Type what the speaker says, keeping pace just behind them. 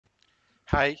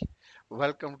Hi,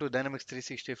 welcome to Dynamics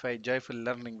 365 Joyful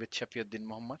Learning with Shafiuddin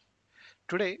Muhammad.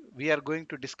 Today we are going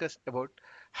to discuss about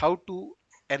how to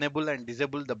enable and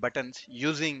disable the buttons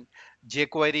using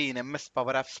jQuery in MS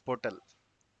Power Apps portal.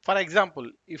 For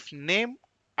example, if name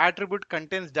attribute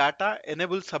contains data,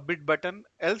 enable submit button,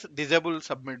 else disable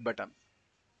submit button.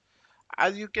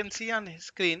 As you can see on his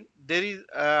screen, there is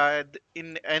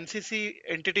in NCC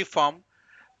entity form,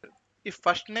 if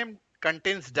first name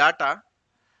contains data,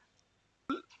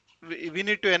 we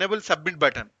need to enable submit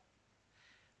button.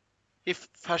 If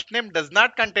first name does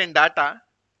not contain data,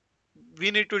 we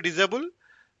need to disable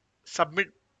submit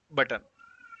button.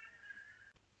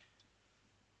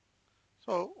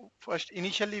 So first,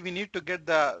 initially we need to get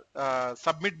the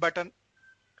submit button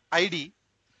ID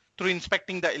through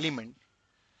inspecting the element.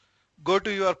 Go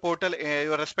to your portal,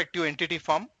 your respective entity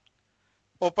form,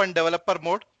 open developer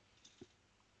mode,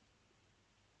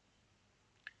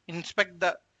 inspect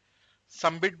the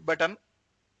submit button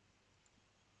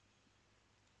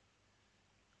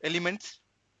elements.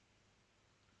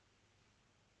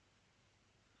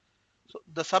 So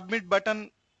the submit button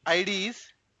ID is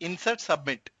insert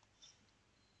submit.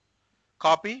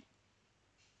 Copy,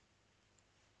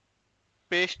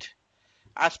 paste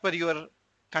as per your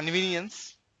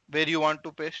convenience where you want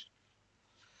to paste.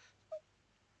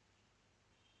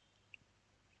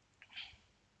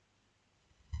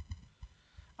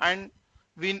 And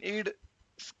we need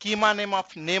schema name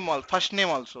of name all first name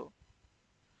also.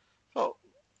 So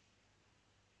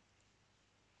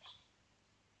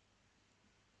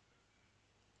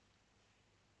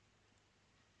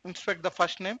inspect the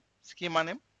first name, schema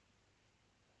name,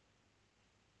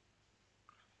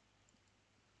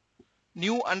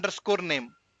 new underscore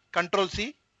name, control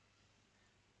C,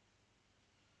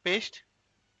 paste.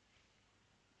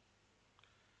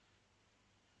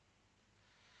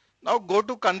 Now go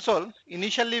to console.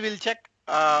 Initially we'll check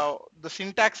the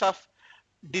syntax of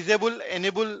disable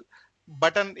enable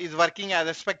button is working as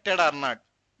expected or not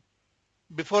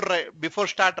before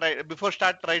start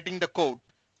writing the code.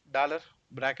 Dollar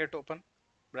bracket open,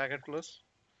 bracket close,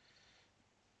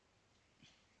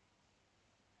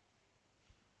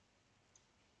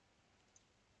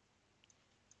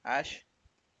 hash,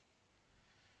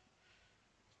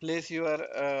 place your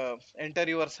enter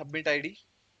your submit ID,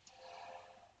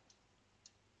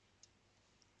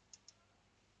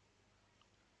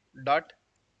 dot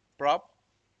prop.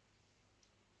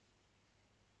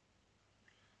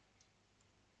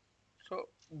 So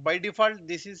by default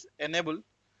this is enable.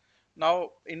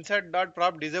 Now insert dot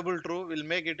prop disable true will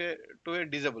make it to a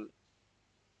disable.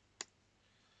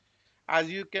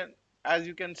 As you can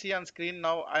see on screen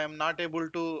now, I am not able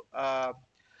to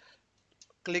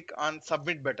click on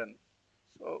submit button.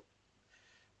 So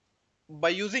by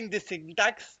using this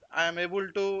syntax, I am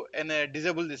able to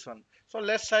disable this one. So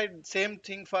let's try same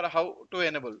thing for how to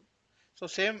enable. So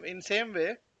same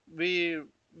way we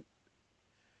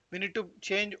need to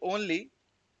change only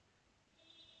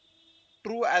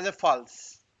true as a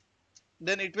false.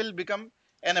 Then it will become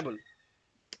enable.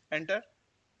 Enter.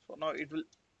 So now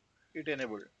it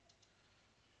enabled.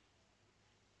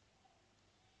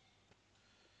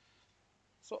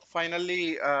 So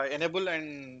finally, enable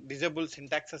and disable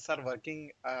syntaxes are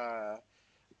working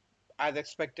as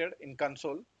expected in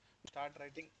console. Start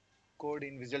writing code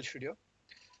in Visual Studio.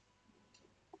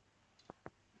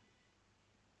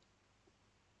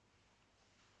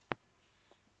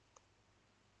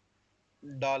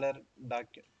 Dollar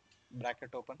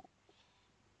bracket open,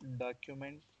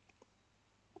 document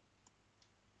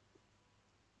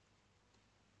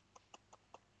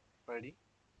ready.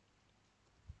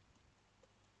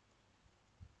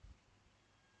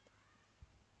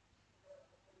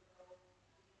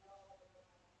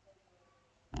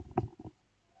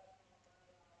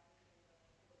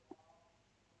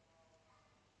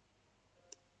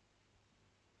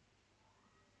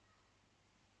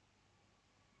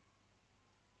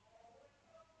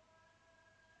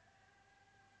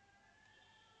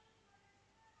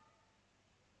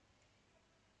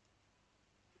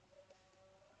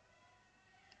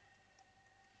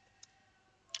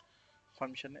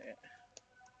 Function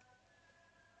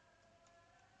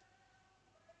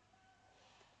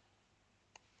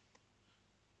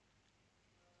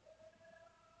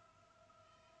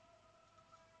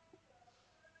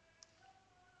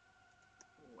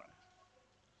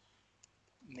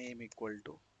name equal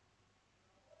to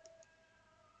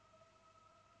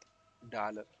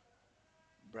dollar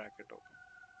bracket open.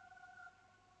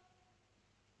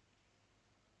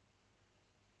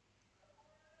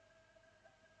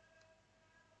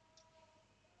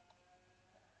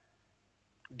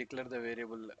 Declare the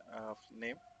variable of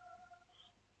name.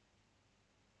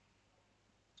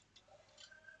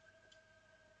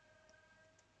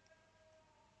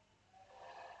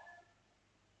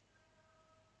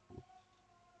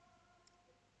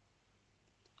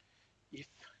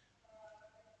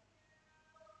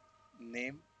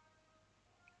 name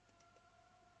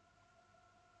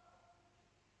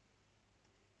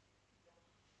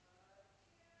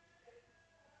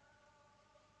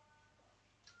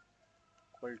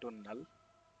equal to null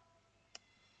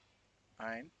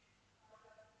and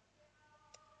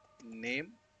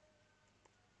name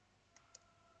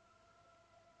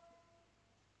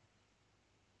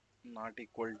not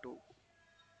equal to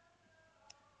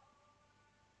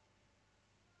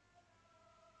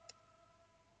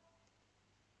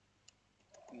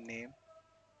name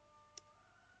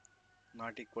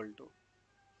not equal to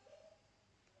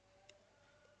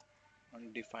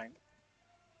undefined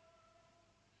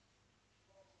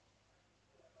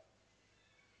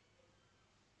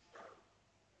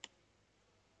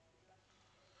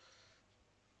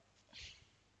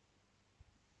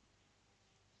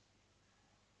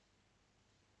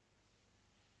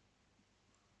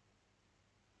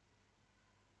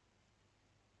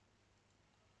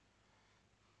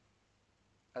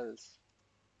else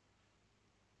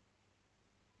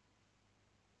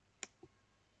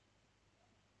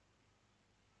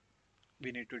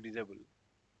we need to disable,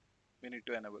 we need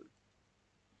to enable.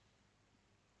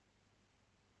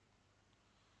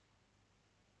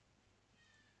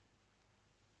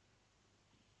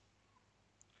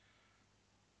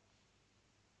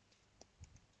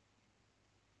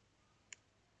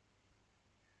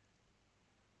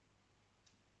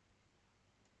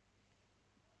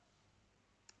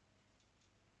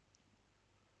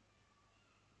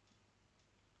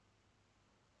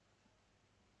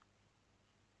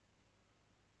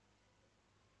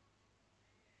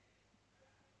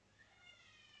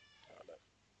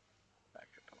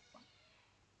 Bracket open.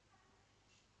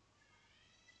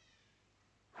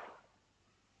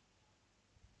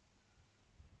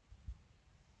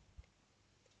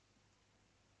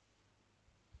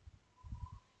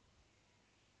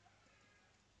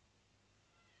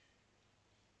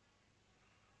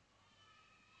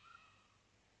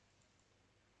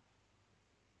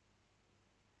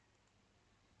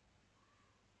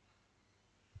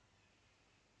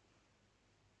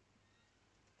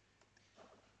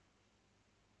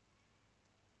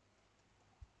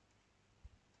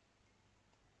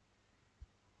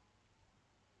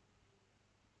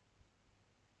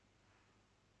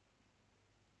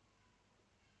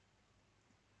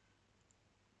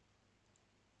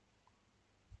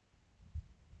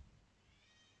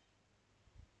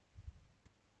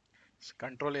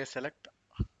 Control A, select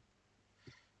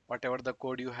whatever the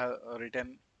code you have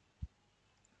written,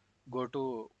 go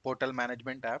to portal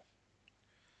management app,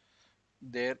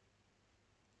 there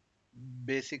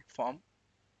basic form.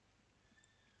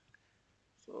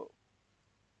 So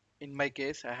in my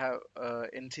case I have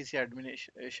NCC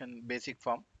administration basic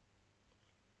form.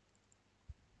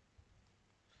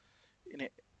 in a,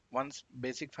 Once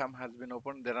basic form has been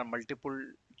opened, there are multiple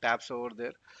tabs over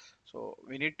there, so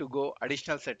we need to go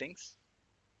additional settings.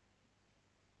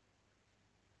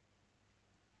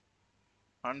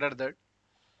 Under that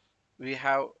we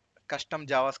have custom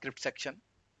JavaScript section.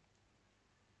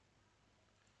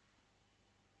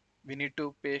 We need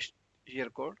to paste here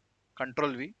code,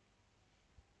 control V,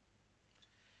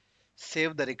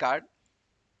 save the record,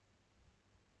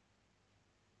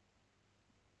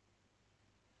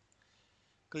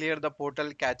 clear the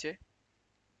portal cache,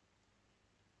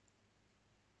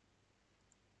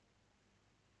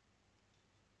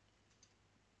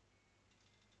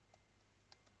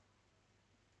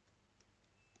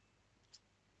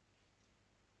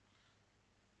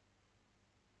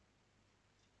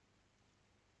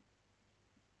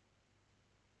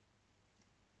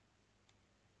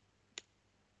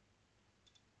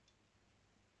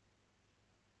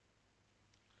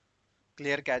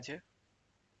 clear cache.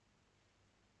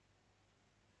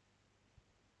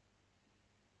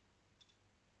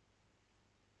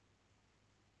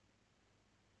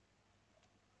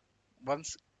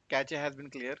 Once cache has been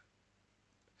clear,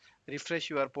 refresh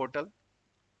your portal,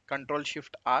 control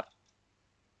shift R.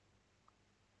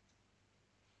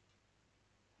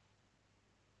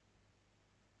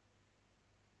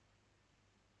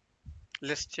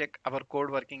 Let's check our code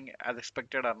working as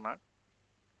expected or not.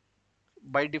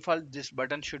 By default this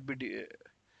button should be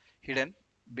hidden,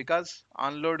 because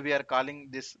on load we are calling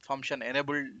this function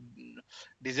enable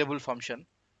disable function.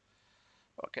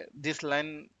 Okay, this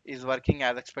line is working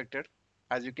as expected.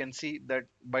 As you can see that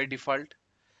by default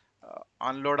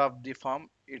unload of the form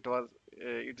it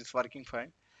is working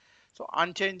fine. So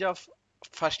on change of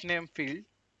first name field,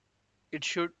 it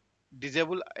should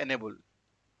disable enable.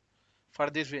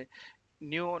 For this way,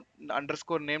 new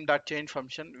underscore name dot change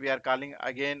function we are calling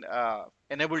again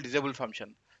enable disable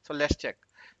function. So let's check.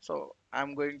 So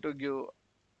I'm going to give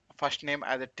first name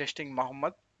as a testing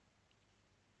Muhammad.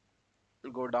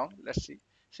 We'll go down. Let's see.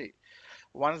 See,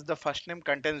 once the first name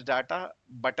contains data,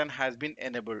 button has been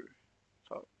enabled.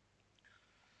 So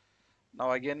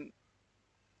now again,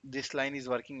 this line is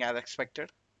working as expected.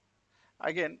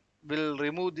 Again, we'll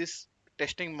remove this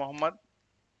testing Muhammad.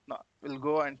 Now we'll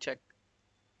go and check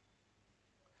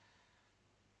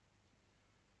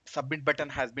submit button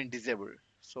has been disabled.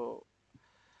 So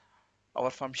our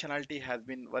functionality has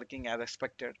been working as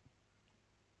expected.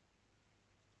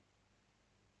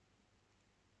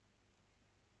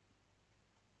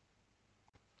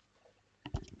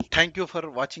 Thank you for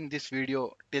watching this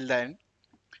video till the end,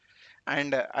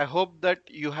 and I hope that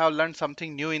you have learned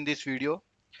something new in this video.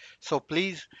 So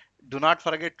please do not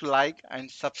forget to like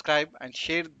and subscribe and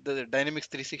share the Dynamics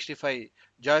 365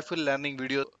 joyful learning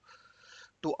video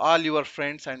to all your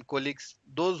friends and colleagues,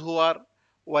 those who are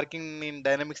working in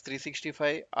Dynamics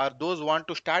 365 or those want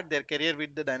to start their career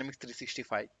with the Dynamics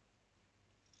 365.